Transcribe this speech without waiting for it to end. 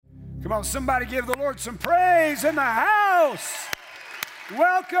Come on, somebody give the Lord some praise in the house.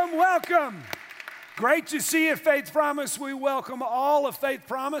 Welcome, welcome. Great to see you, Faith Promise. We welcome all of Faith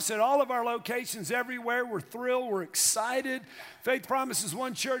Promise at all of our locations everywhere. We're thrilled. We're excited. Faith Promise is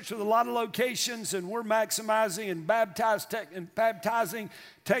one church with a lot of locations, and we're maximizing and baptizing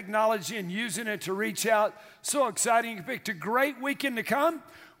technology and using it to reach out. So exciting. You picked a great weekend to come.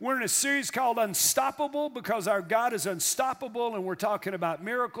 We're in a series called Unstoppable because our God is unstoppable, and we're talking about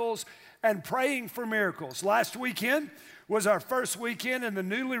miracles and praying for miracles. Last weekend was our first weekend in the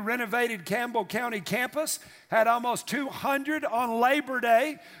newly renovated Campbell County campus. Had almost 200 on Labor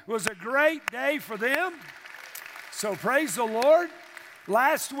Day. It was a great day for them. So praise the Lord.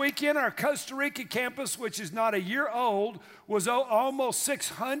 Last weekend, our Costa Rica campus, which is not a year old, was almost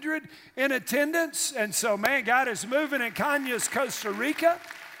 600 in attendance. And so, man, God is moving in Cañas, Costa Rica.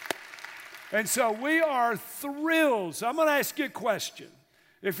 And so we are thrilled. So I'm going to ask you a question.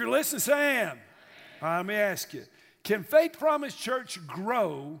 If you're listening, say I am. Let me ask you. Can Faith Promise Church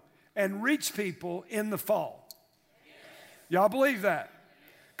grow and reach people in the fall? Yes. Y'all believe that?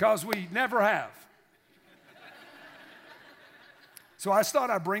 Because we never have. So I thought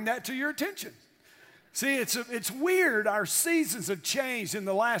I'd bring that to your attention. See, it's weird. Our seasons have changed in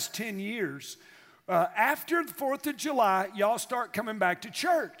the last 10 years. After the 4th of July, y'all start coming back to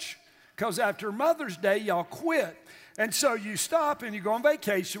church. Because after Mother's Day, y'all quit. And so you stop and you go on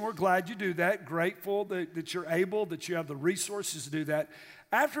vacation. We're glad you do that. Grateful that you're able, that you have the resources to do that.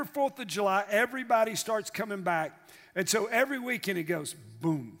 After 4th of July, everybody starts coming back. And so every weekend it goes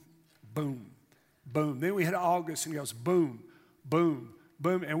boom, boom, boom. Then we hit August and it goes boom, boom,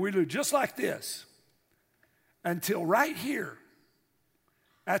 boom. And we do just like this until right here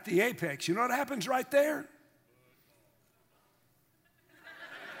at the apex. You know what happens right there?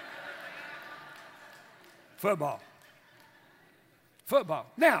 Football. Football.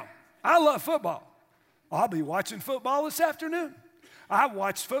 Now, I love football. I'll be watching football this afternoon. I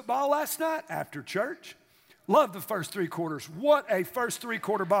watched football last night after church. Love the first three quarters. What a first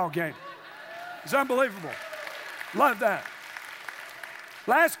three-quarter ball game. It's unbelievable. Love that.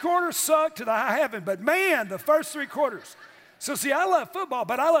 Last quarter sucked to the high heaven, but man, the first three quarters. So see, I love football,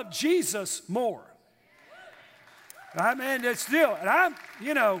 but I love Jesus more. I mean, it's still, and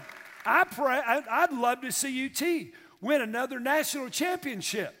I pray, I'd love to see UT win another national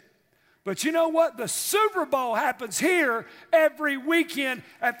championship. But you know what? The Super Bowl happens here every weekend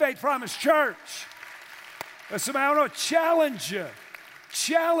at Faith Promise Church. So I want to challenge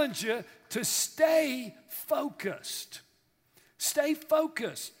you to stay focused. Stay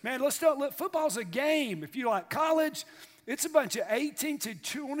focused. Man, football's a game. If you like college, it's a bunch of 18 to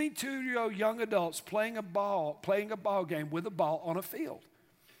 22-year-old young adults playing a ball game with a ball on a field.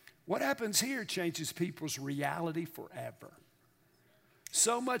 What happens here changes people's reality forever.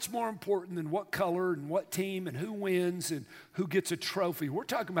 So much more important than what color and what team and who wins and who gets a trophy. We're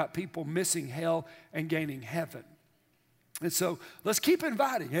talking about people missing hell and gaining heaven. And so let's keep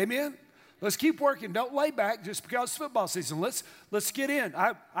inviting, amen? Let's keep working. Don't lay back just because it's football season. Let's get in.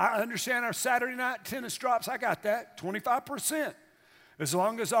 I understand our Saturday night tennis drops. I got that, 25%. As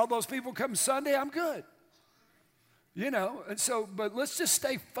long as all those people come Sunday, I'm good. And so, but let's just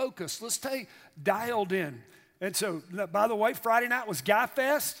stay focused. Let's stay dialed in. And so, by the way, Friday night was Guy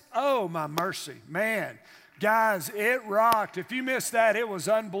Fest. Oh, my mercy. Man, guys, it rocked. If you missed that, it was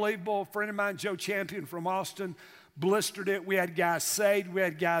unbelievable. A friend of mine, Joe Champion from Austin, blistered it. We had guys saved. We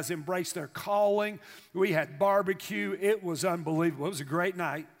had guys embrace their calling. We had barbecue. It was unbelievable. It was a great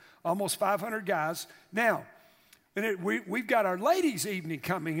night. Almost 500 guys. Now, we've got our ladies' evening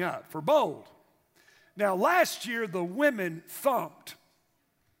coming up for Bold. Now, last year, the women thumped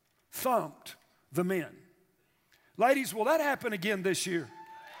the men. Ladies, will that happen again this year?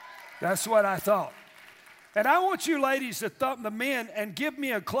 That's what I thought. And I want you ladies to thump the men and give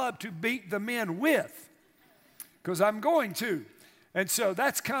me a club to beat the men with, because I'm going to. And so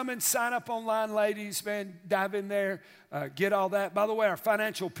that's coming. Sign up online, ladies, man. Dive in there. Get all that. By the way, our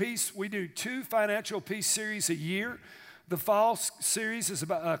Financial Peace, we do 2 Financial Peace series a year. The fall series is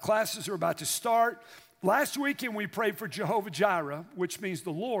about classes are about to start. Last weekend, we prayed for Jehovah Jireh, which means the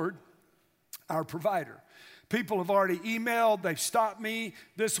Lord, our provider. People have already emailed. They've stopped me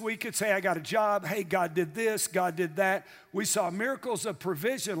this week and say, I got a job. Hey, God did this. God did that. We saw miracles of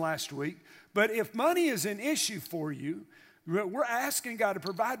provision last week. But if money is an issue for you, we're asking God to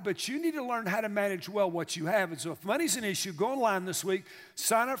provide, but you need to learn how to manage well what you have. And so if money's an issue, go online this week,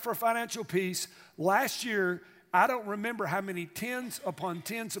 sign up for Financial Peace. Last year, I don't remember how many tens upon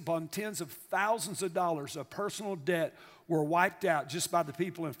tens upon tens of thousands of dollars of personal debt were wiped out just by the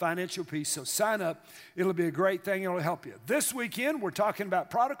people in Financial Peace. So sign up. It'll be a great thing. It'll help you. This weekend, we're talking about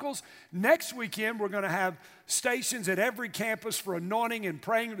prodigals. Next weekend, we're going to have stations at every campus for anointing and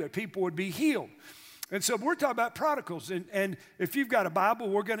praying that people would be healed. And so we're talking about prodigals. And if you've got a Bible,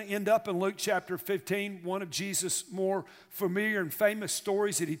 we're going to end up in Luke chapter 15, one of Jesus' more familiar and famous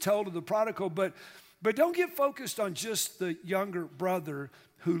stories that he told of the prodigal. But don't get focused on just the younger brother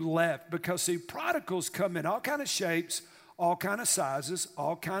who left, because see, prodigals come in all kind of shapes, all kind of sizes,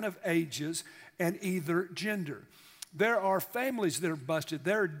 all kind of ages, and either gender. There are families that are busted.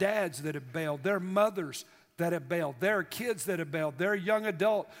 There are dads that have bailed. There are mothers that have bailed. There are kids that have bailed. There are young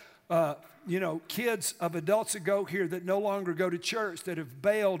adult kids of adults that go here that no longer go to church that have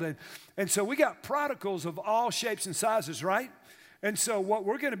bailed. And so we got prodigals of all shapes and sizes, right? And so what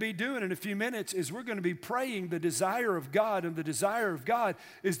we're going to be doing in a few minutes is we're going to be praying the desire of God, and the desire of God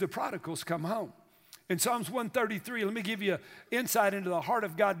is the prodigals come home. In Psalms 133, let me give you insight into the heart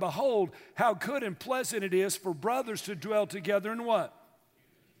of God. Behold, how good and pleasant it is for brothers to dwell together in what?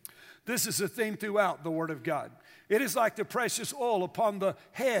 This is a theme throughout the Word of God. It is like the precious oil upon the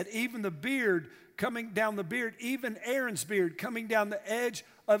head, even the beard coming down the beard, even Aaron's beard coming down the edge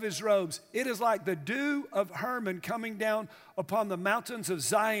of his robes. It is like the dew of Hermon coming down upon the mountains of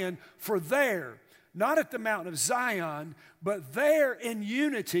Zion. For there, not at the mountain of Zion, but there in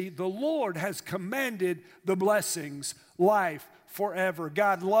unity, the Lord has commanded the blessings, life forever.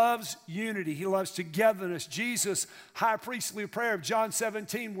 God loves unity. He loves togetherness. Jesus' high priestly prayer of John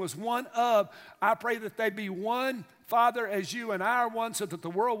 17 was one of, I pray that they be one, Father, as you and I are one, so that the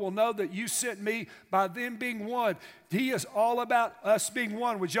world will know that you sent me by them being one. He is all about us being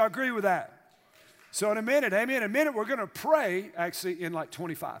one. Would y'all agree with that? So in a minute, amen, in a minute, we're going to pray, actually in like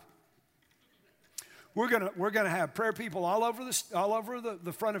 25. We're gonna have prayer people all over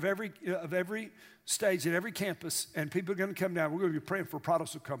the front of every stage at every campus, and people are going to come down. We're going to be praying for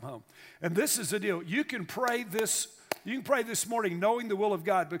prodigals to come home. And this is the deal. You can pray this morning knowing the will of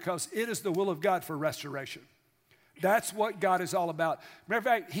God, because it is the will of God for restoration. That's what God is all about. Matter of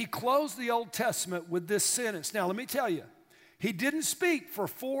fact, he closed the Old Testament with this sentence. Now, let me tell you, he didn't speak for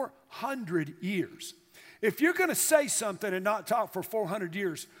 400 years. If you're going to say something and not talk for 400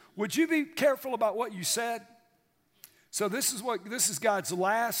 years, would you be careful about what you said? So this is God's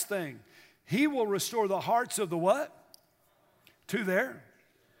last thing. He will restore the hearts of the what? To their.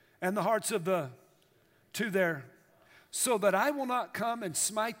 And the hearts of the to their. So that I will not come and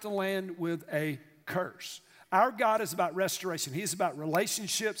smite the land with a curse. Our God is about restoration. He's about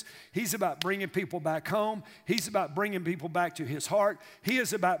relationships. He's about bringing people back home. He's about bringing people back to his heart. He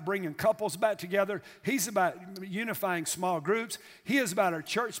is about bringing couples back together. He's about unifying small groups. He is about our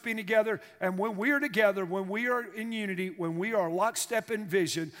church being together. And when we are together, when we are in unity, when we are lockstep in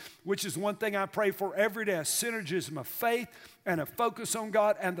vision, which is one thing I pray for every day, a synergism of faith and a focus on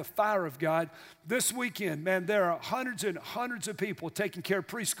God and the fire of God. This weekend, man, there are hundreds and hundreds of people taking care of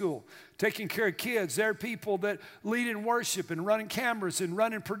preschool, taking care of kids. There are people that lead in worship and running cameras and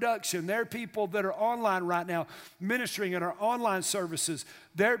running production. There are people that are online right now ministering in our online services.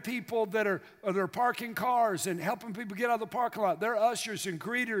 There are people that are parking cars and helping people get out of the parking lot. There are ushers and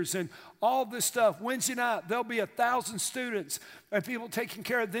greeters and all this stuff. Wednesday night, there'll be 1,000 students and people taking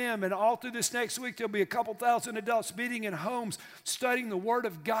care of them. And all through this next week, there'll be a couple thousand adults meeting in homes, studying the Word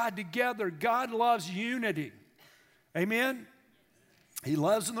of God together. God loves unity. Amen? He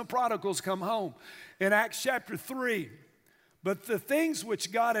loves when the prodigals come home. In Acts chapter 3, but the things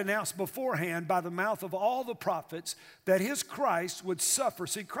which God announced beforehand by the mouth of all the prophets, that his Christ would suffer.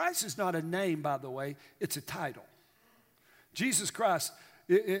 See, Christ is not a name, by the way. It's a title. Jesus Christ,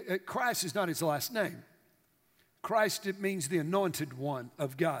 Christ is not his last name. Christ, it means the anointed one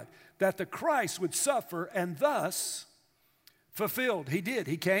of God. That the Christ would suffer and thus fulfilled. He did.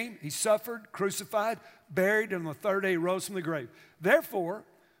 He came, he suffered, crucified, buried, and on the third day he rose from the grave. Therefore,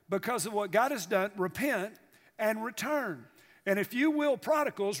 because of what God has done, repent and return. And if you will,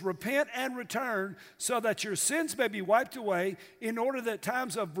 prodigals, repent and return so that your sins may be wiped away, in order that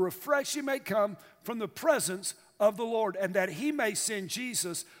times of refreshing may come from the presence of the Lord, and that he may send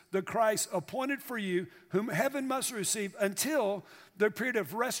Jesus, the Christ appointed for you, whom heaven must receive until the period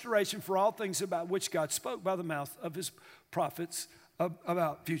of restoration for all things about which God spoke by the mouth of his prophets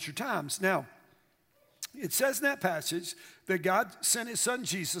about future times. Now, it says in that passage that God sent his son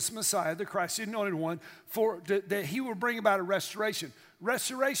Jesus, Messiah, the Christ, the anointed one, that he will bring about a restoration.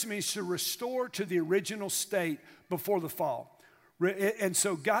 Restoration means to restore to the original state before the fall. And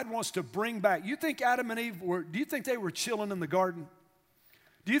so God wants to bring back. You think Adam and Eve do you think they were chilling in the garden?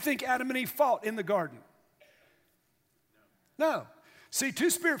 Do you think Adam and Eve fought in the garden? No. See, two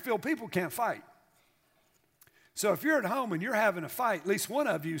spirit-filled people can't fight. So if you're at home and you're having a fight, at least one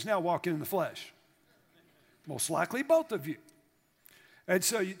of you is now walking in the flesh. Most likely both of you. And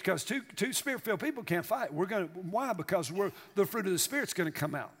so, because two spirit-filled people can't fight. Why? Because the fruit of the Spirit's going to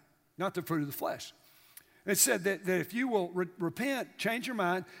come out, not the fruit of the flesh. It said that if you will repent, change your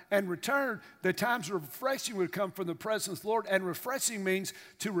mind, and return, the times of refreshing would come from the presence of the Lord. And refreshing means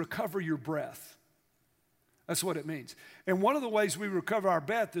to recover your breath. That's what it means. And one of the ways we recover our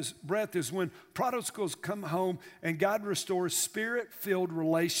breath is when prodigals come home and God restores spirit-filled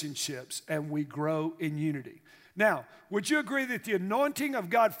relationships and we grow in unity. Now, would you agree that the anointing of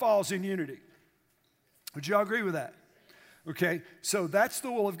God falls in unity? Would you all agree with that? Okay, so that's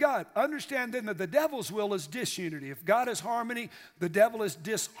the will of God. Understand then that the devil's will is disunity. If God is harmony, the devil is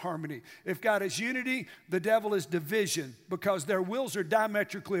disharmony. If God is unity, the devil is division, because their wills are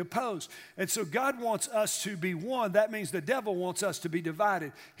diametrically opposed. And so God wants us to be one. That means the devil wants us to be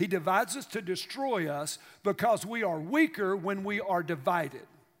divided. He divides us to destroy us because we are weaker when we are divided.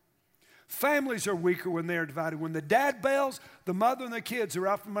 Families are weaker when they are divided. When the dad bails, the mother and the kids are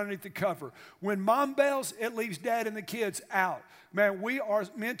out from underneath the cover. When mom bails, it leaves dad and the kids out. Man, we are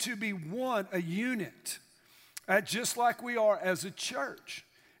meant to be one, a unit, just like we are as a church.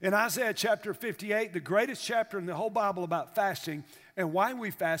 In Isaiah chapter 58, the greatest chapter in the whole Bible about fasting and why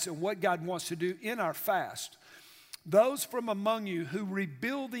we fast and what God wants to do in our fast. Those from among you who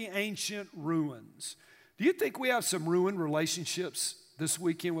rebuild the ancient ruins. Do you think we have some ruined relationships this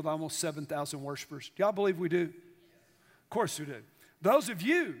weekend with almost 7,000 worshipers? Do y'all believe we do? Of course we do. Those of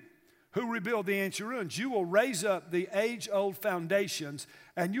you who rebuild the ancient ruins, you will raise up the age-old foundations,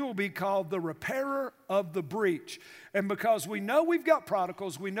 and you will be called the repairer of the breach. And because we know we've got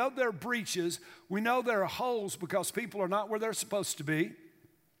prodigals, we know there are breaches, we know there are holes because people are not where they're supposed to be.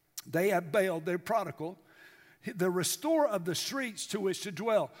 They have bailed, they're prodigal. The restorer of the streets to which to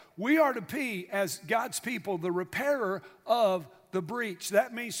dwell. We are to be, as God's people, the repairer of the breach.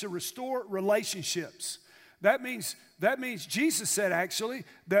 That means to restore relationships. That means Jesus said actually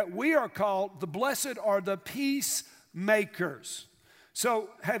that we are called, the blessed are the peacemakers. So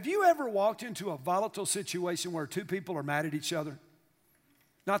have you ever walked into a volatile situation where two people are mad at each other?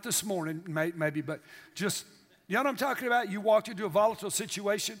 Not this morning, maybe, but just, you know what I'm talking about? You walked into a volatile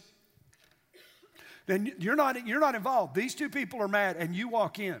situation, then you're not involved. These two people are mad and you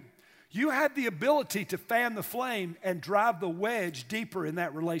walk in. You have the ability to fan the flame and drive the wedge deeper in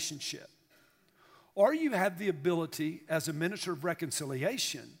that relationship. Or you have the ability, as a minister of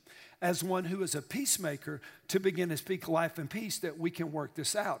reconciliation, as one who is a peacemaker, to begin to speak life and peace that we can work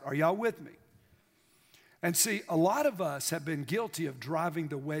this out. Are y'all with me? And see, a lot of us have been guilty of driving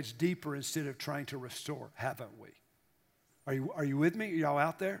the wedge deeper instead of trying to restore, haven't we? Are you with me? Are y'all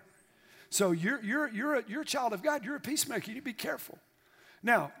out there? So you're a child of God. You're a peacemaker. You need to be careful.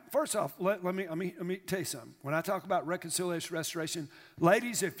 Now, first off, let me tell you something. When I talk about reconciliation, restoration,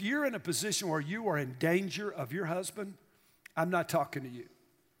 ladies, if you're in a position where you are in danger of your husband, I'm not talking to you.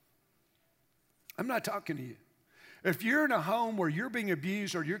 I'm not talking to you. If you're in a home where you're being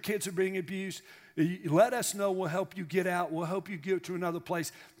abused or your kids are being abused, let us know. We'll help you get out. We'll help you get to another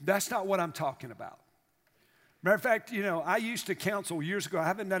place. That's not what I'm talking about. Matter of fact, I used to counsel years ago. I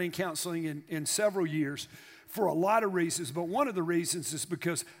haven't done any counseling in several years for a lot of reasons, but one of the reasons is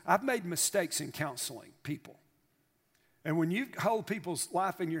because I've made mistakes in counseling people. And when you hold people's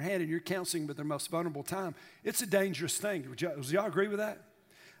life in your hand and you're counseling at their most vulnerable time, it's a dangerous thing. Would y'all agree with that?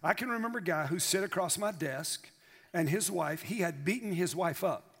 I can remember a guy who sat across my desk, and his wife, he had beaten his wife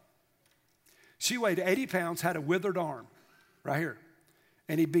up. She weighed 80 pounds, had a withered arm right here,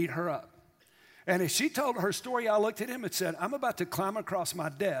 and he beat her up. And as she told her story, I looked at him and said, I'm about to climb across my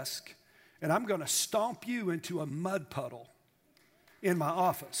desk and I'm going to stomp you into a mud puddle in my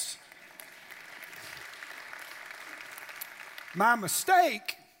office. My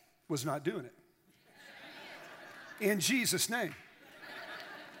mistake was not doing it. In Jesus' name.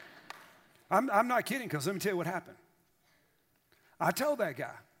 I'm not kidding, because let me tell you what happened. I told that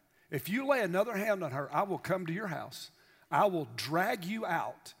guy, if you lay another hand on her, I will come to your house, I will drag you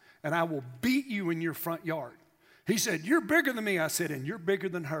out, and I will beat you in your front yard. He said, you're bigger than me. I said, and you're bigger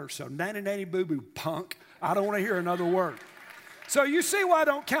than her. So nanny boo-boo, punk. I don't want to hear another word. So you see why I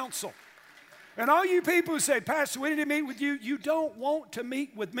don't counsel. And all you people who say, Pastor, we need to meet with you, you don't want to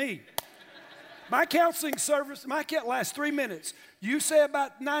meet with me. My counseling service might last 3 minutes. You say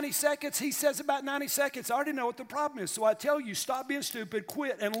about 90 seconds, he says about 90 seconds. I already know what the problem is. So I tell you, stop being stupid,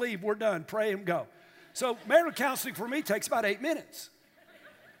 quit, and leave. We're done. Pray and go. So marital counseling for me takes about 8 minutes.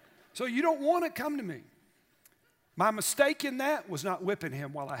 So you don't want to come to me. My mistake in that was not whipping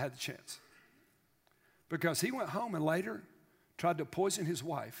him while I had the chance. Because he went home and later tried to poison his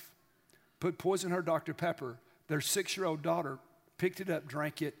wife, put poison in her Dr. Pepper. Their 6-year-old daughter picked it up,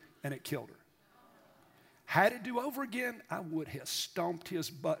 drank it, and it killed her. Had it do over again, I would have stomped his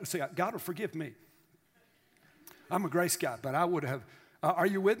butt. See, God will forgive me. I'm a grace guy, but I would have. Are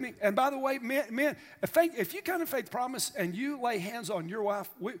you with me? And by the way, men, if you come to Faith Promise and you lay hands on your wife,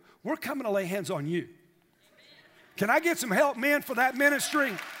 we're coming to lay hands on you. Can I get some help, men, for that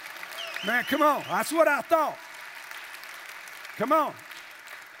ministry? Man, come on. That's what I thought. Come on.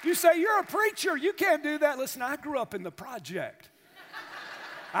 You say, you're a preacher. You can't do that. Listen, I grew up in the project.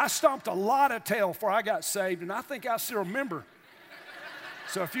 I stomped a lot of tail before I got saved, and I think I still remember.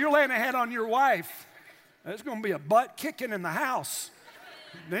 So if you're laying a hand on your wife, there's going to be a butt kicking in the house.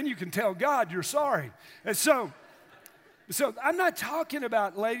 Then you can tell God you're sorry. And so I'm not talking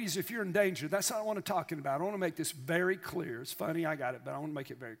about, ladies, if you're in danger. That's not what I'm talking about. I want to make this very clear. It's funny, I got it, but I want to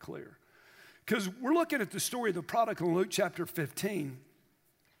make it very clear. Because we're looking at the story of the prodigal in Luke chapter 15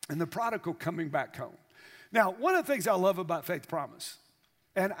 and the prodigal coming back home. Now, one of the things I love about Faith Promise,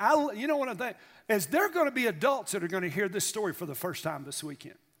 and you know what I think, is there are going to be adults that are going to hear this story for the first time this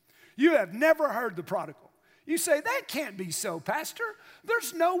weekend. You have never heard the prodigal. You say, that can't be so, Pastor.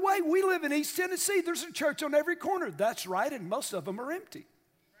 There's no way. We live in East Tennessee. There's a church on every corner. That's right, and most of them are empty.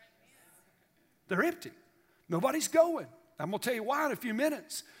 They're empty. Nobody's going. I'm going to tell you why in a few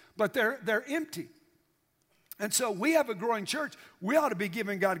minutes, but they're empty. And so we have a growing church. We ought to be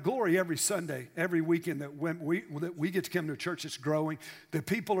giving God glory every Sunday, every weekend that we get to come to a church that's growing, that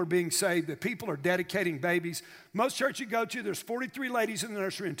people are being saved, that people are dedicating babies. Most church you go to, there's 43 ladies in the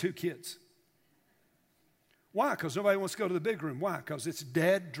nursery and 2 kids. Why? Because nobody wants to go to the big room. Why? Because it's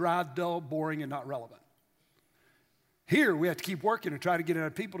dead, dry, dull, boring, and not relevant. Here, we have to keep working and try to get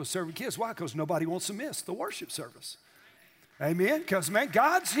enough people to serve the kids. Why? Because nobody wants to miss the worship service. Amen? Because, man,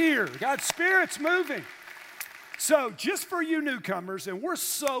 God's here. God's Spirit's moving. So just for you newcomers, and we're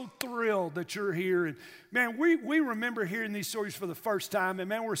so thrilled that you're here. And, man, we remember hearing these stories for the first time, and,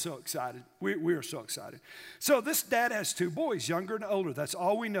 man, we're so excited. We are so excited. So this dad has 2 boys, younger and older. That's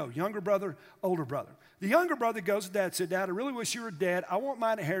all we know, younger brother, older brother. The younger brother goes to dad, said, Dad, I really wish you were dead. I want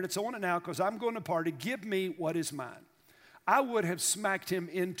my inheritance. I want it now because I'm going to a party. Give me what is mine. I would have smacked him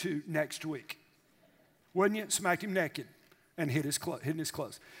into next week. Wouldn't you? Smacked him naked and hid his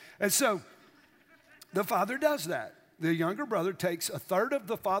clothes. And so the father does that. The younger brother takes 1/3 of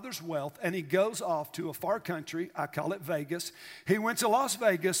the father's wealth and he goes off to a far country. I call it Vegas. He went to Las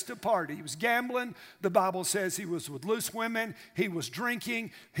Vegas to party. He was gambling. The Bible says he was with loose women. He was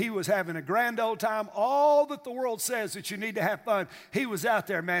drinking. He was having a grand old time. All that the world says that you need to have fun. He was out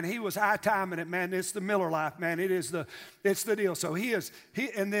there, man. He was high timing it, man. It's the Miller life, man. It's the deal. So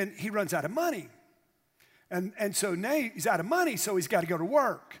and then he runs out of money. And so now he's out of money, so he's got to go to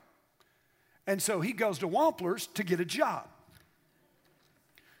work. And so he goes to Wampler's to get a job.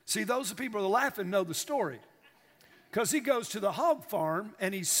 See, those people that are laughing know the story. Because he goes to the hog farm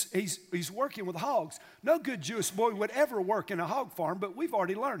and he's working with hogs. No good Jewish boy would ever work in a hog farm, but we've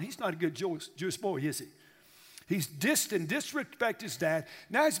already learned he's not a good Jewish boy, is he? He's disrespect his dad.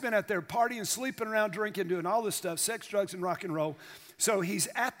 Now he's been out there partying, sleeping around, drinking, doing all this stuff, sex, drugs, and rock and roll. So he's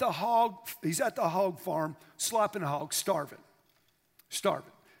at the hog farm, slopping a hog, starving.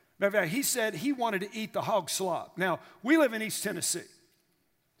 Matter of fact, he said he wanted to eat the hog slop. Now, we live in East Tennessee.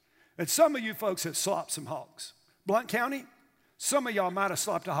 And some of you folks have slopped some hogs. Blount County, some of y'all might have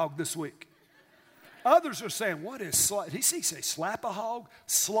slopped a hog this week. Others are saying, what is slop? Did he say slap a hog?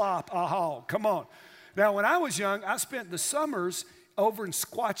 Slop a hog. Come on. Now, when I was young, I spent the summers over in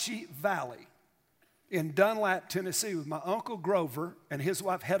Squatchy Valley in Dunlap, Tennessee with my Uncle Grover and his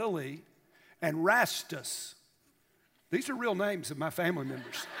wife Hedda Lee and Rastus. These are real names of my family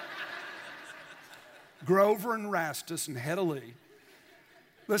members. Grover and Rastus and Hedda Lee.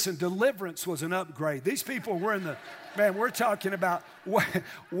 Listen, Deliverance was an upgrade. These people were we're talking about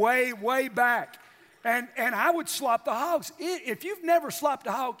way back. And I would slop the hogs. If you've never slopped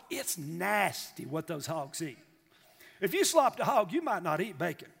a hog, it's nasty what those hogs eat. If you slopped a hog, you might not eat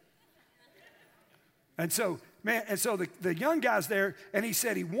bacon. And so, the young guy's there, and he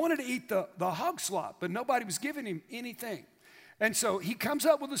said he wanted to eat the hog slop, but nobody was giving him anything. And so he comes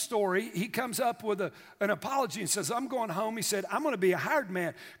up with a story. He comes up with an apology and says, I'm going home. He said, I'm going to be a hired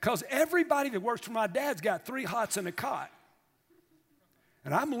man because everybody that works for my dad's got 3 hots and a cot.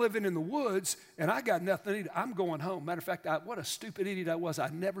 And I'm living in the woods, and I got nothing to eat. I'm going home. Matter of fact, what a stupid idiot I was. I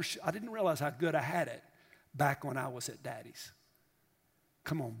didn't realize how good I had it back when I was at Daddy's.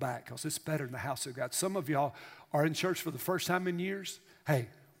 Come on back, because it's better in the house of God. Some of y'all are in church for the first time in years. Hey,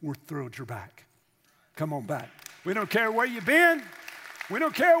 we're thrilled you're back. Come on back. We don't care where you've been. We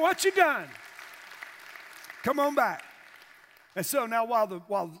don't care what you've done. Come on back. And so now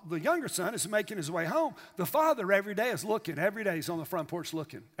while the younger son is making his way home, the father every day is looking. Every day he's on the front porch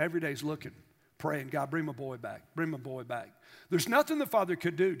looking. Every day he's looking, praying, God, bring my boy back. Bring my boy back. There's nothing the father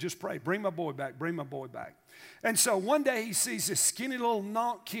could do. Just pray, bring my boy back. Bring my boy back. And so one day he sees this skinny little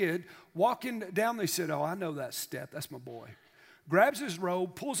knock kid walking down. They said, oh, I know that step. That's my boy. Grabs his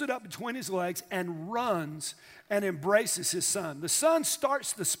robe, pulls it up between his legs, and runs and embraces his son. The son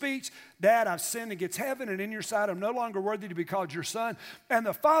starts the speech, Dad, I've sinned against heaven and in your sight. I'm no longer worthy to be called your son. And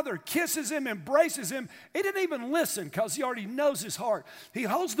the father kisses him, embraces him. He didn't even listen because he already knows his heart. He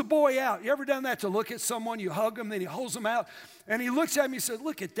holds the boy out. You ever done that to look at someone? You hug them, then he holds them out. And he looks at me and says,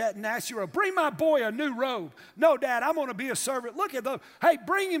 look at that nasty robe. Bring my boy a new robe. No, Dad, I'm going to be a servant. Look at those. Hey,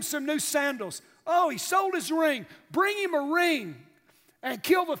 bring him some new sandals. Oh, he sold his ring. Bring him a ring and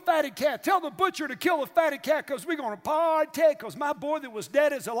kill the fatted calf. Tell the butcher to kill the fatted calf because we're going to party because my boy that was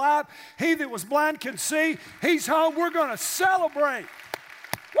dead is alive. He that was blind can see. He's home. We're going to celebrate.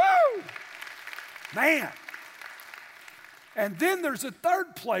 Woo! Man. And then there's a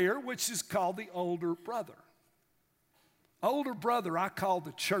third player, which is called the older brother. Older brother I call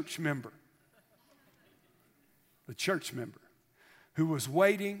the church member. The church member who was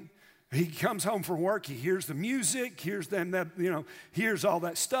waiting. He comes home from work, he hears the music, hears hears all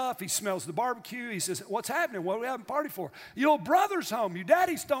that stuff. He smells the barbecue. He says, what's happening? What are we having a party for? Your old brother's home. Your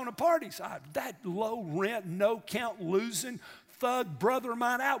daddy's throwing a party. So that low rent, no count losing thug brother of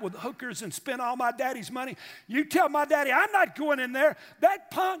mine out with hookers and spent all my daddy's money. You tell my daddy, I'm not going in there.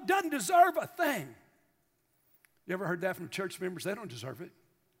 That punk doesn't deserve a thing. You ever heard that from church members? They don't deserve it.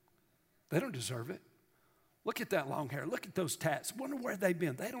 They don't deserve it. Look at that long hair. Look at those tats. Wonder where they've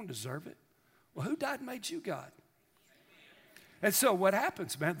been. They don't deserve it. Well, who died and made you God? And so what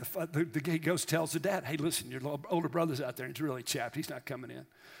happens, man? He goes tells the dad, hey, listen, your older brother's out there and he's really chapped. He's not coming in.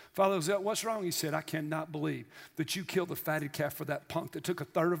 Father goes, what's wrong? He said, I cannot believe that you killed the fatted calf for that punk that took a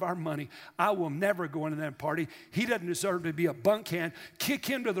third of our money. I will never go into that party. He doesn't deserve to be a bunk hand. Kick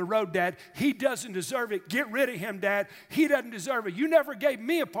him to the road, Dad. He doesn't deserve it. Get rid of him, Dad. He doesn't deserve it. You never gave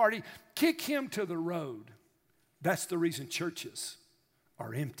me a party. Kick him to the road. That's the reason churches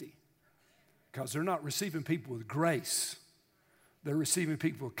are empty, because they're not receiving people with grace. They're receiving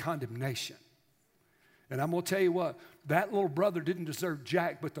people with condemnation. And I'm going to tell you what, that little brother didn't deserve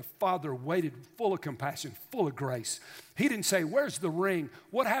jack, but the father waited full of compassion, full of grace. He didn't say, where's the ring?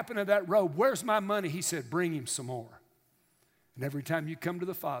 What happened to that robe? Where's my money? He said, bring him some more. And every time you come to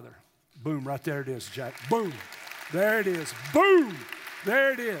the Father, boom, right there it is, Jack. Boom, there it is. Boom,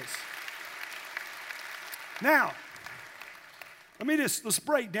 there it is. Now, let's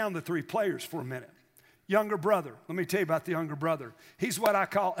break down the three players for a minute. Younger brother, let me tell you about the younger brother. He's what I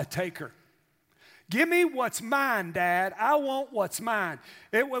call a taker. Give me what's mine, Dad. I want what's mine.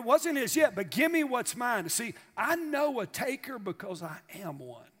 It wasn't his yet, but give me what's mine. See, I know a taker because I am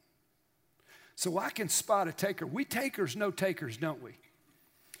one. So I can spot a taker. We takers know takers, don't we?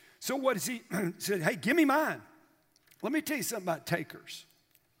 So what does he said, hey, give me mine. Let me tell you something about takers.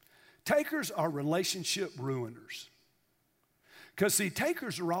 Takers are relationship ruiners. Because, see,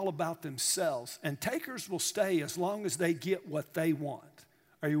 takers are all about themselves, and takers will stay as long as they get what they want.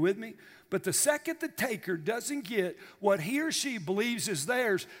 Are you with me? But the second the taker doesn't get what he or she believes is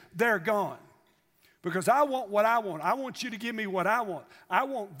theirs, they're gone. Because I want what I want. I want you to give me what I want. I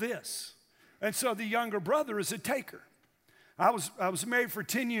want this. And so the younger brother is a taker. I was married for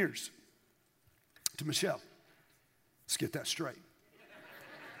 10 years to Michelle. Let's get that straight.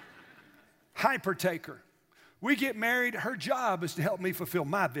 Hyper taker. We get married. Her job is to help me fulfill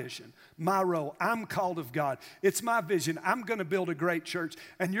my vision, my role. I'm called of God. It's my vision. I'm going to build a great church,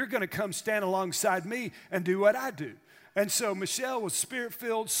 and you're going to come stand alongside me and do what I do. And so Michelle was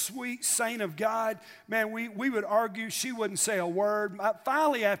spirit-filled, sweet saint of God. Man, we would argue. She wouldn't say a word.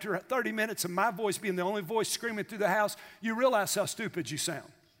 Finally, after 30 minutes of my voice being the only voice screaming through the house, you realize how stupid you sound.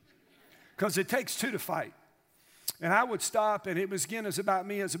 Because it takes two to fight. And I would stop, and it was about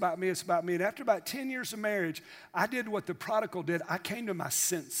me, it's about me, it's about me. And after about 10 years of marriage, I did what the prodigal did. I came to my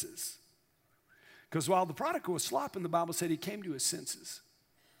senses. Because while the prodigal was slopping, the Bible said he came to his senses.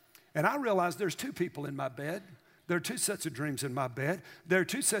 And I realized there's two people in my bed. There are two sets of dreams in my bed. There are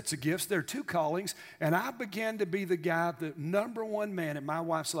two sets of gifts. There are two callings. And I began to be the guy, the number one man in my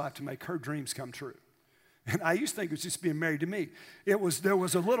wife's life to make her dreams come true. And I used to think it was just being married to me. There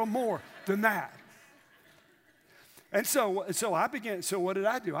was a little more than that. And so what did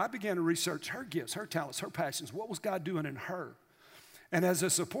I do? I began to research her gifts, her talents, her passions. What was God doing in her? And as a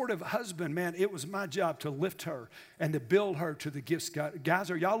supportive husband, man, it was my job to lift her and to build her to the gifts God. Guys,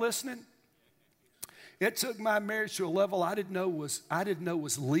 are y'all listening? It took my marriage to a level I didn't know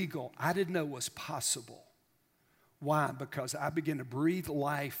was legal. I didn't know was possible. Why? Because I began to breathe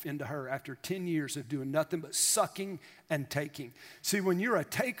life into her after 10 years of doing nothing but sucking and taking. See, when you're a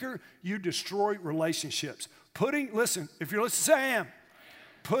taker, you destroy relationships. Listen, if you're listening, say I am.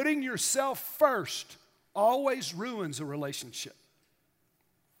 Putting yourself first always ruins a relationship.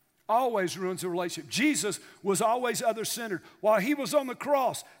 Always ruins a relationship. Jesus was always other-centered. While he was on the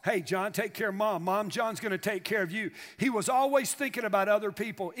cross, hey, John, take care of Mom. Mom, John's going to take care of you. He was always thinking about other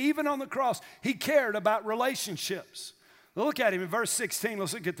people. Even on the cross, he cared about relationships. Look at him in verse 16.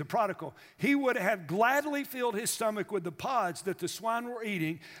 Let's look at the prodigal. He would have gladly filled his stomach with the pods that the swine were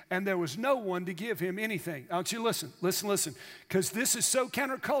eating, and there was no one to give him anything. I want you to listen, because this is so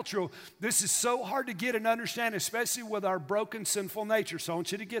countercultural. This is so hard to get and understand, especially with our broken, sinful nature. So I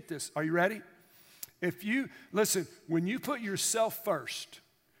want you to get this. Are you ready? When you put yourself first,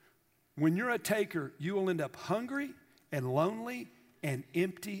 when you're a taker, you will end up hungry and lonely and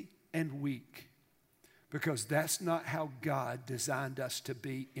empty and weak. Because that's not how God designed us to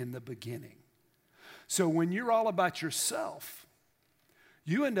be in the beginning. So when you're all about yourself,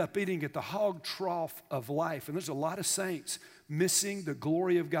 you end up eating at the hog trough of life. And there's a lot of saints missing the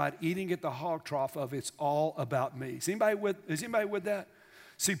glory of God, eating at the hog trough of it's all about me. Is anybody with that?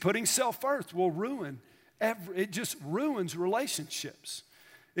 See, putting self first will ruin it just ruins relationships.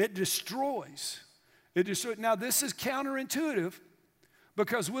 It destroys. Now, this is counterintuitive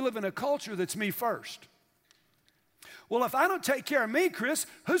because we live in a culture that's me first. Well, if I don't take care of me, Chris,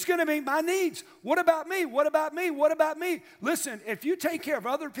 who's going to meet my needs? What about me? What about me? What about me? Listen, if you take care of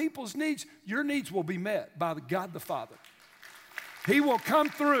other people's needs, your needs will be met by God the Father. He will come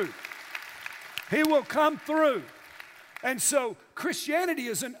through. He will come through. And so Christianity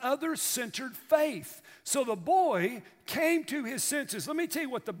is an other-centered faith. So the boy came to his senses. Let me tell you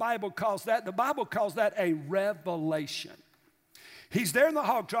what the Bible calls that. The Bible calls that a revelation. He's there in the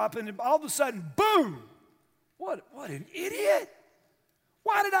hog trough, and all of a sudden, boom! What an idiot.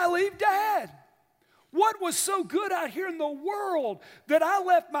 Why did I leave Dad? What was so good out here in the world that I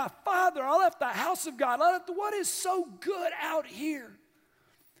left my father, I left the house of God, what is so good out here?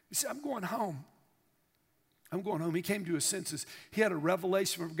 He said, I'm going home. He came to his senses. He had a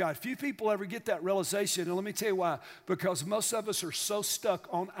revelation from God. Few people ever get that realization, and let me tell you why. Because most of us are so stuck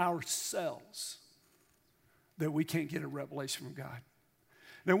on ourselves that we can't get a revelation from God.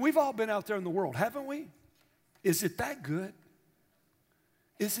 Now, we've all been out there in the world, haven't we? Is it that good?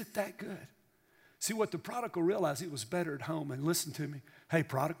 Is it that good? See, what the prodigal realized, it was better at home. And listen to me. Hey,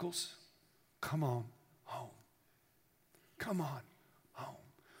 prodigals, come on home. Come on home.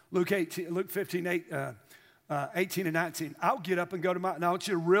 Luke 15, 18 and 19. I'll get up and go to now I want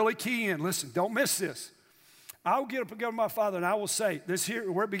you to really key in. Listen, don't miss this. I'll get up and go to my father, and I will say, this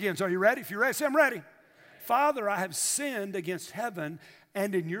here where it begins. Are you ready? If you're ready, say, I'm ready. Father, I have sinned against heaven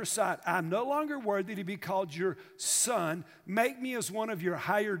and in your sight. I'm no longer worthy to be called your son. Make me as one of your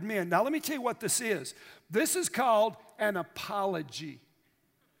hired men. Now, let me tell you what this is. This is called an apology.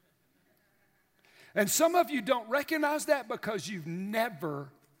 And some of you don't recognize that because you've never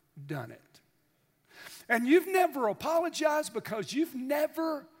done it. And you've never apologized because you've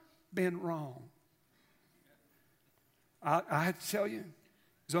never been wrong. I have to tell you,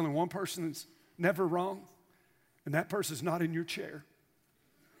 there's only one person that's never wrong, and that person's not in your chair.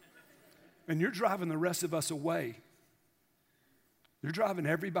 And you're driving the rest of us away. You're driving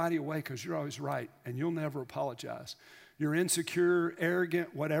everybody away because you're always right, and you'll never apologize. You're insecure,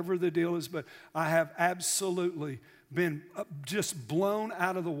 arrogant, whatever the deal is, but I have absolutely been just blown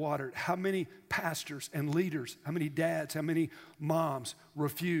out of the water. How many pastors and leaders, how many dads, how many moms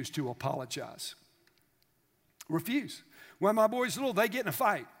refuse to apologize? Refuse. When my boys are little, they get in a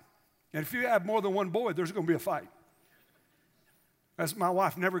fight. And if you have more than one boy, there's going to be a fight. That's, my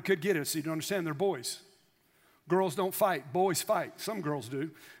wife never could get it, so you don't understand, they're boys. Girls don't fight, boys fight. Some girls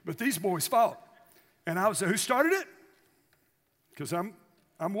do, but these boys fought. And I would say, who started it? Because I'm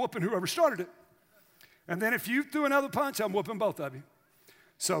whooping whoever started it. And then if you threw another punch, I'm whooping both of you.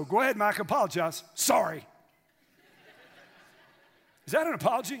 So go ahead, Mike, apologize. Sorry. Is that an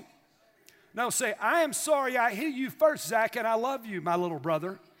apology? No, say, I am sorry I hit you first, Zach, and I love you, my little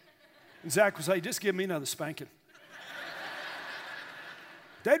brother. And Zach would say, just give me another spanking.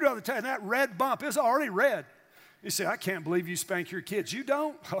 They'd rather take that red bump. It's already red. You say, I can't believe you spank your kids. You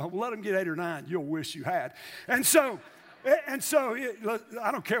don't? Oh, let them get 8 or 9. You'll wish you had. And so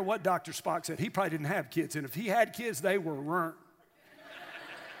I don't care what Dr. Spock said. He probably didn't have kids. And if he had kids, they were weren't.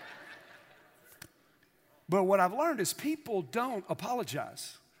 But what I've learned is people don't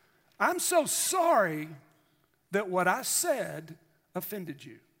apologize. I'm so sorry that what I said offended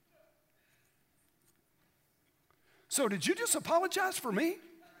you. So did you just apologize for me?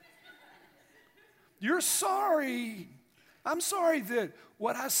 You're sorry. I'm sorry that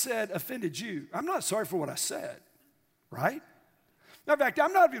what I said offended you. I'm not sorry for what I said, right? In fact,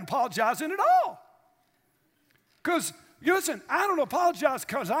 I'm not even apologizing at all. Because, listen, I don't apologize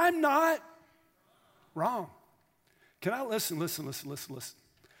because I'm not wrong. Can I listen?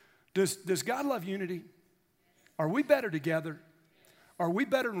 Does God love unity? Are we better together? Are we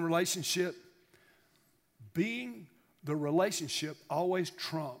better in relationship? Being the relationship always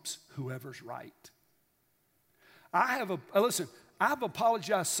trumps whoever's right. I've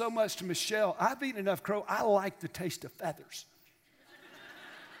apologized so much to Michelle. I've eaten enough crow. I like the taste of feathers.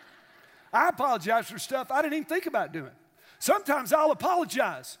 I apologize for stuff I didn't even think about doing. Sometimes I'll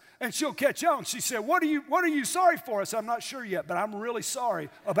apologize, and she'll catch on. She said, what are you sorry for? I said, I'm not sure yet, but I'm really sorry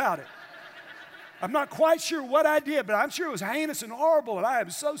about it. I'm not quite sure what I did, but I'm sure it was heinous and horrible, and I am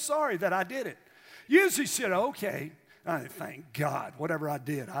so sorry that I did it. Usually she said, okay. I said, thank God, whatever I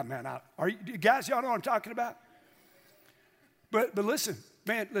did. Are you guys, y'all know what I'm talking about? But listen,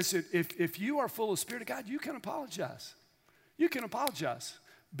 man, if you are full of the Spirit of God, you can apologize. You can apologize.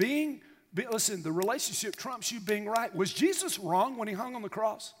 Listen, the relationship trumps you being right. Was Jesus wrong when he hung on the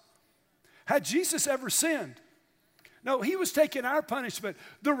cross? Had Jesus ever sinned? No, he was taking our punishment.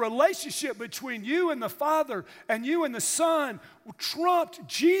 The relationship between you and the Father and you and the Son trumped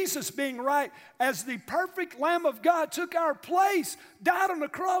Jesus being right as the perfect Lamb of God took our place, died on the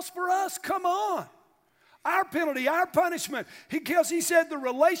cross for us. Come on. Our penalty, our punishment, because he said the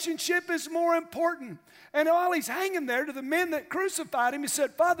relationship is more important. And while he's hanging there, to the men that crucified him, he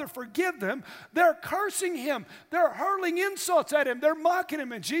said, Father, forgive them. They're cursing him. They're hurling insults at him. They're mocking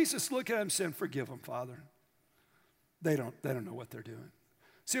him. And Jesus looked at him and said, forgive them, Father. They don't know what they're doing.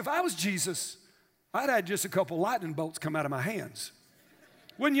 See, if I was Jesus, I'd had just a couple lightning bolts come out of my hands.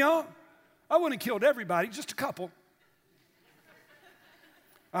 Wouldn't y'all? I wouldn't have killed everybody, just a couple.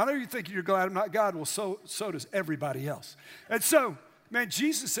 I know you think you're glad I'm not God. Well, so does everybody else. And so, man,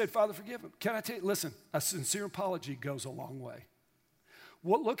 Jesus said, Father, forgive them. Can I tell you, listen, a sincere apology goes a long way.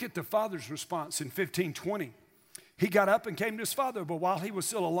 Well, look at the Father's response in 15:20. He got up and came to his father, but while he was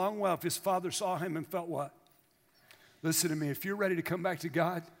still a long way off, his father saw him and felt what? Listen to me, if you're ready to come back to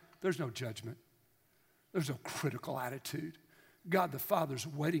God, there's no judgment. There's no critical attitude. God the Father's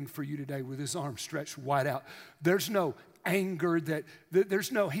waiting for you today with his arms stretched wide out. There's no anger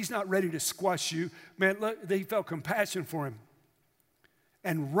he's not ready to squash you. Man, look, he felt compassion for him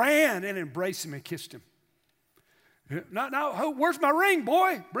and ran and embraced him and kissed him. Where's my ring,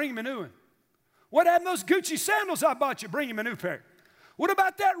 boy? Bring him a new one. What happened to those Gucci sandals I bought you? Bring him a new pair. What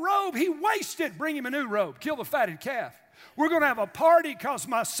about that robe he wasted? Bring him a new robe. Kill the fatted calf. We're going to have a party because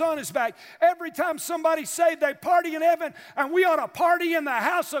my son is back. Every time somebody's saved, they party in heaven, and we ought to party in the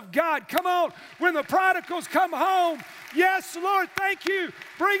house of God. Come on. When the prodigals come home, yes, Lord, thank you.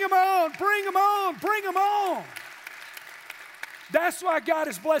 Bring them on, bring them on, bring them on. That's why God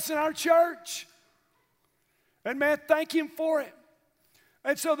is blessing our church. And man, thank him for it.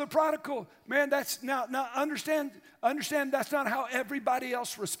 And so the prodigal, man, that's now understand that's not how everybody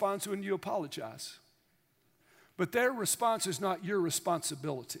else responds when you apologize. But their response is not your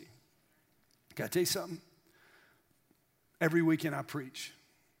responsibility. Can I tell you something? Every weekend I preach,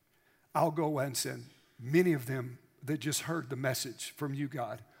 I'll go away and say, many of them that just heard the message from you,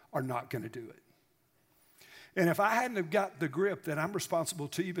 God, are not going to do it. And if I hadn't have got the grip that I'm responsible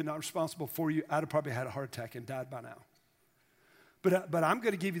to you but not responsible for you, I'd have probably had a heart attack and died by now. But I'm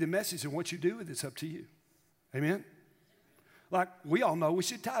going to give you the message, and what you do with it's up to you. Amen? Like, we all know we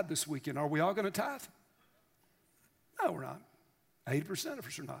should tithe this weekend. Are we all going to tithe? No, we're not. 80% of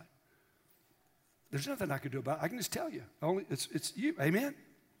us are not. There's nothing I can do about it. I can just tell you. Only it's you. Amen?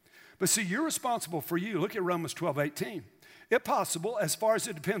 But see, you're responsible for you. Look at Romans 12:18. If possible, as far as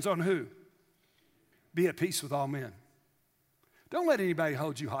it depends on who, be at peace with all men. Don't let anybody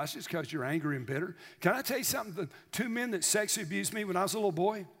hold you hostage because you're angry and bitter. Can I tell you something? The two men that sexually abused me when I was a little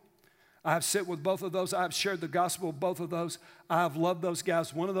boy, I have sat with both of those. I have shared the gospel with both of those. I have loved those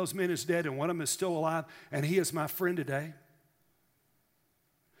guys. One of those men is dead and one of them is still alive, and he is my friend today.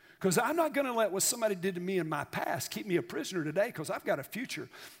 Because I'm not going to let what somebody did to me in my past keep me a prisoner today, because I've got a future.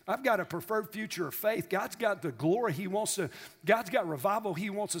 I've got a preferred future of faith. God's got the glory God's got revival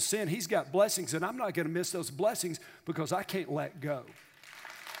he wants to send. He's got blessings, and I'm not going to miss those blessings because I can't let go.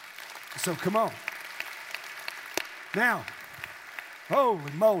 So come on. Now,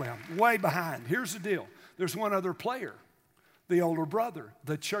 holy moly, I'm way behind. Here's the deal. There's one other player, the older brother,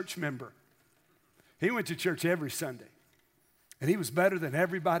 the church member. He went to church every Sunday. And he was better than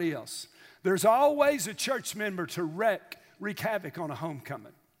everybody else. There's always a church member to wreak havoc on a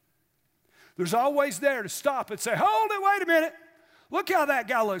homecoming. There's always there to stop and say, hold it, wait a minute. Look how that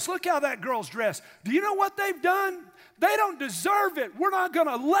guy looks. Look how that girl's dressed. Do you know what they've done? They don't deserve it. We're not going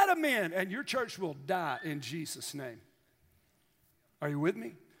to let them in. And your church will die in Jesus' name. Are you with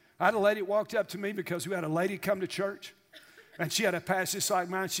me? I had a lady that walked up to me because we had a lady come to church. And she had a past just like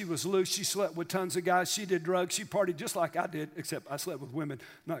mine. She was loose. She slept with tons of guys. She did drugs. She partied just like I did, except I slept with women,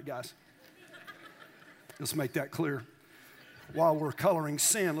 not guys. Let's make that clear. While we're coloring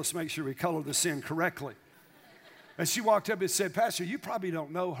sin, let's make sure we color the sin correctly. And she walked up and said, Pastor, you probably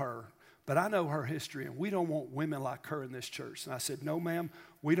don't know her, but I know her history, and we don't want women like her in this church. And I said, no, ma'am,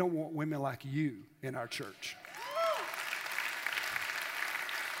 we don't want women like you in our church.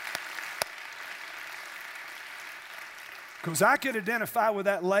 Because I could identify with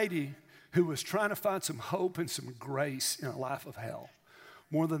that lady who was trying to find some hope and some grace in a life of hell,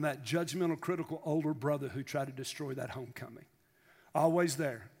 more than that judgmental, critical older brother who tried to destroy that homecoming. Always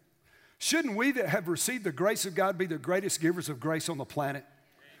there. Shouldn't we that have received the grace of God be the greatest givers of grace on the planet?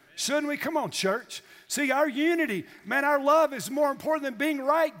 Shouldn't we? Come on, church. See, our unity, man, our love is more important than being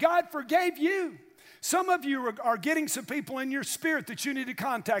right. God forgave you. Some of you are getting some people in your spirit that you need to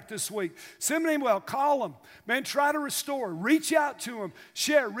contact this week. Send them an email, call them. Man, try to restore. Reach out to them.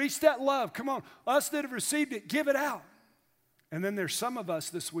 Share. Reach that love. Come on. Us that have received it, give it out. And then there's some of us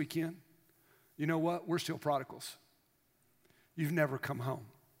this weekend. You know what? We're still prodigals. You've never come home.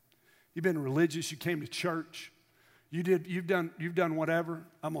 You've been religious. You came to church. You've done whatever.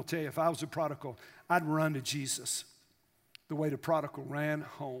 I'm going to tell you, if I was a prodigal, I'd run to Jesus the way the prodigal ran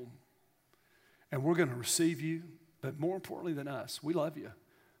home. And we're going to receive you, but more importantly than us, we love you.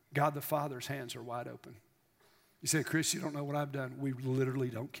 God the Father's hands are wide open. You say, Chris, you don't know what I've done. We literally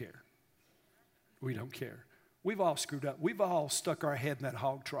don't care. We don't care. We've all screwed up. We've all stuck our head in that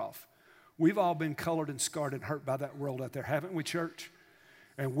hog trough. We've all been colored and scarred and hurt by that world out there, haven't we, church?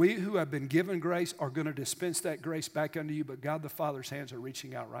 And we who have been given grace are going to dispense that grace back unto you, but God the Father's hands are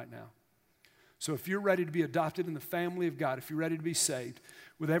reaching out right now. So if you're ready to be adopted in the family of God, if you're ready to be saved,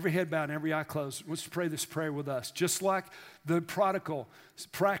 with every head bowed and every eye closed, let's pray this prayer with us. Just like the prodigal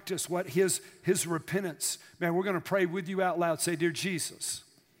practiced what his repentance. Man, we're going to pray with you out loud. Say, dear Jesus,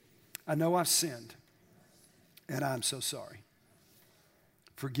 I know I've sinned, and I'm so sorry.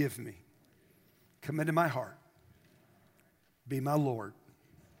 Forgive me. Come into my heart. Be my Lord.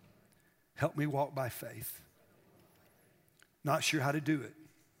 Help me walk by faith. Not sure how to do it,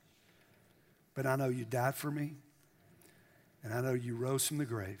 but I know you died for me, and I know you rose from the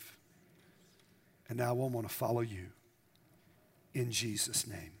grave, and now I want to follow you in Jesus'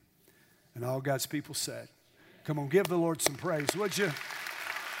 name. And all God's people said, come on, give the Lord some praise, would you?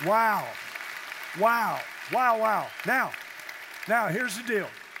 Wow, wow, wow, wow. Now here's the deal.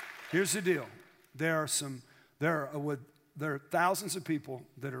 Here's the deal. There are thousands of people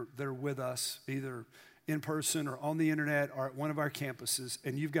that are with us, either in person or on the internet or at one of our campuses,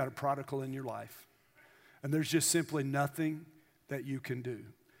 and you've got a prodigal in your life. And there's just simply nothing that you can do.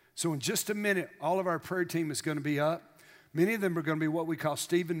 So in just a minute, all of our prayer team is going to be up. Many of them are going to be what we call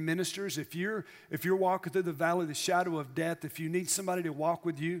Stephen ministers. If you're walking through the valley of the shadow of death, if you need somebody to walk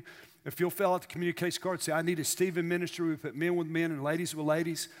with you, if you'll fill out the communication card, say, I need a Stephen minister. We put men with men and ladies with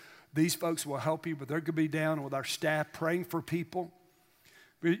ladies. These folks will help you, but they're going to be down with our staff praying for people.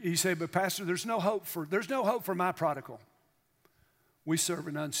 You say, but Pastor, there's no hope for my prodigal. We serve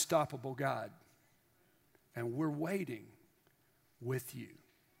an unstoppable God, and we're waiting with you.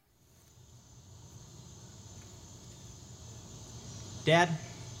 Dad,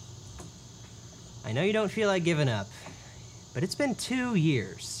 I know you don't feel like giving up, but it's been 2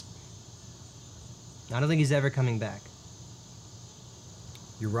 years. I don't think he's ever coming back.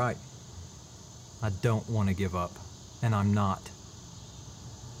 You're right. I don't want to give up, and I'm not.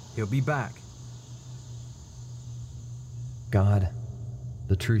 He'll be back. God,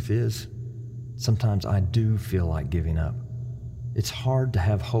 the truth is, sometimes I do feel like giving up. It's hard to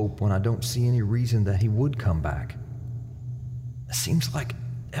have hope when I don't see any reason that he would come back. It seems like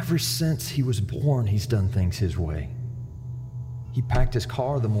ever since he was born, he's done things his way. He packed his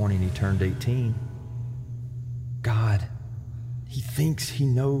car the morning he turned 18. God, he thinks he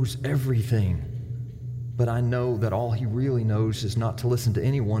knows everything. But I know that all he really knows is not to listen to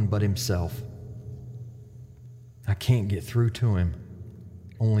anyone but himself. I can't get through to him.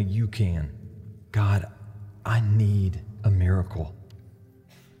 Only you can. God, I need a miracle.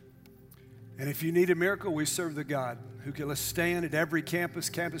 And if you need a miracle, we serve the God who can. Let's stand at every campus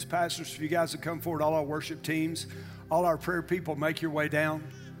pastors, for you guys to come forward, all our worship teams, all our prayer people, make your way down.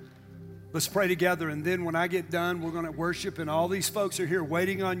 Let's pray together, and then when I get done, we're going to worship, and all these folks are here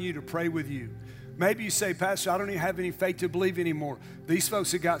waiting on you to pray with you. Maybe you say, Pastor, I don't even have any faith to believe anymore. These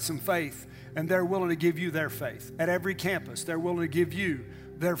folks have got some faith, and they're willing to give you their faith. At every campus, they're willing to give you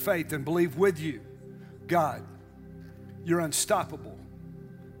their faith and believe with you. God, you're unstoppable.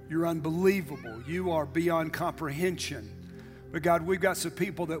 You're unbelievable. You are beyond comprehension. But God, we've got some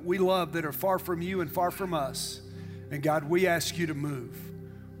people that we love that are far from you and far from us. And God, we ask you to move.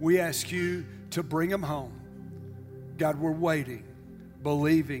 We ask you to bring them home. God, we're waiting,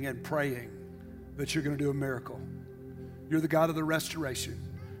 believing and praying that you're going to do a miracle. You're the God of the restoration.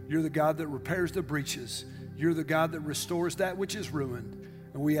 You're the God that repairs the breaches. You're the God that restores that which is ruined.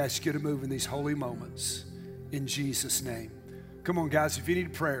 And we ask you to move in these holy moments in Jesus' name. Come on, guys, if you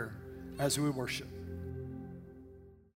need prayer as we worship.